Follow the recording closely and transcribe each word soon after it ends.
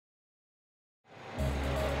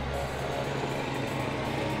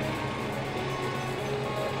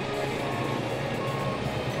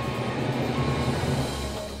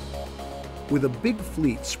With a big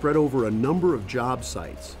fleet spread over a number of job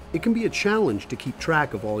sites, it can be a challenge to keep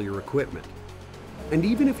track of all your equipment. And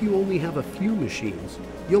even if you only have a few machines,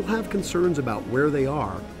 you'll have concerns about where they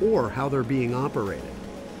are or how they're being operated.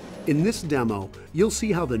 In this demo, you'll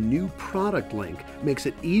see how the new product link makes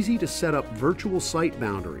it easy to set up virtual site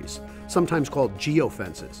boundaries, sometimes called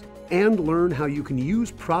geofences, and learn how you can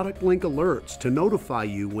use product link alerts to notify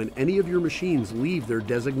you when any of your machines leave their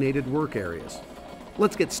designated work areas.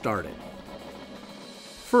 Let's get started.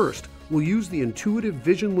 First, we'll use the intuitive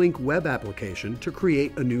VisionLink web application to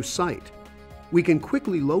create a new site. We can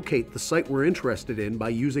quickly locate the site we're interested in by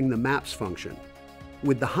using the Maps function.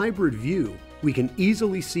 With the hybrid view, we can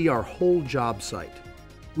easily see our whole job site.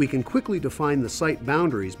 We can quickly define the site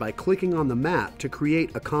boundaries by clicking on the map to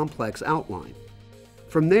create a complex outline.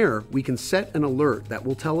 From there, we can set an alert that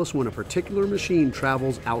will tell us when a particular machine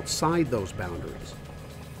travels outside those boundaries.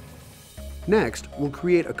 Next, we'll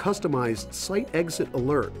create a customized site exit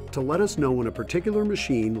alert to let us know when a particular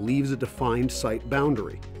machine leaves a defined site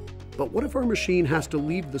boundary. But what if our machine has to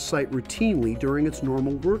leave the site routinely during its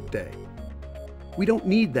normal workday? We don't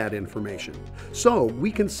need that information, so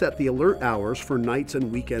we can set the alert hours for nights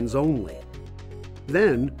and weekends only.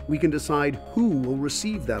 Then, we can decide who will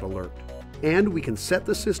receive that alert, and we can set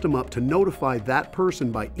the system up to notify that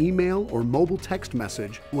person by email or mobile text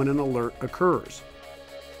message when an alert occurs.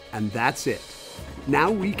 And that's it.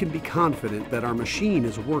 Now we can be confident that our machine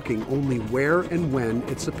is working only where and when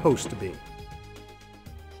it's supposed to be.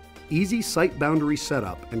 Easy site boundary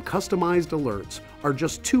setup and customized alerts are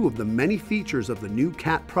just two of the many features of the new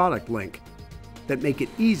CAT product link that make it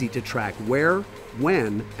easy to track where,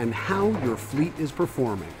 when, and how your fleet is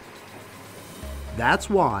performing. That's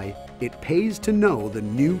why it pays to know the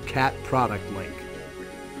new CAT product link.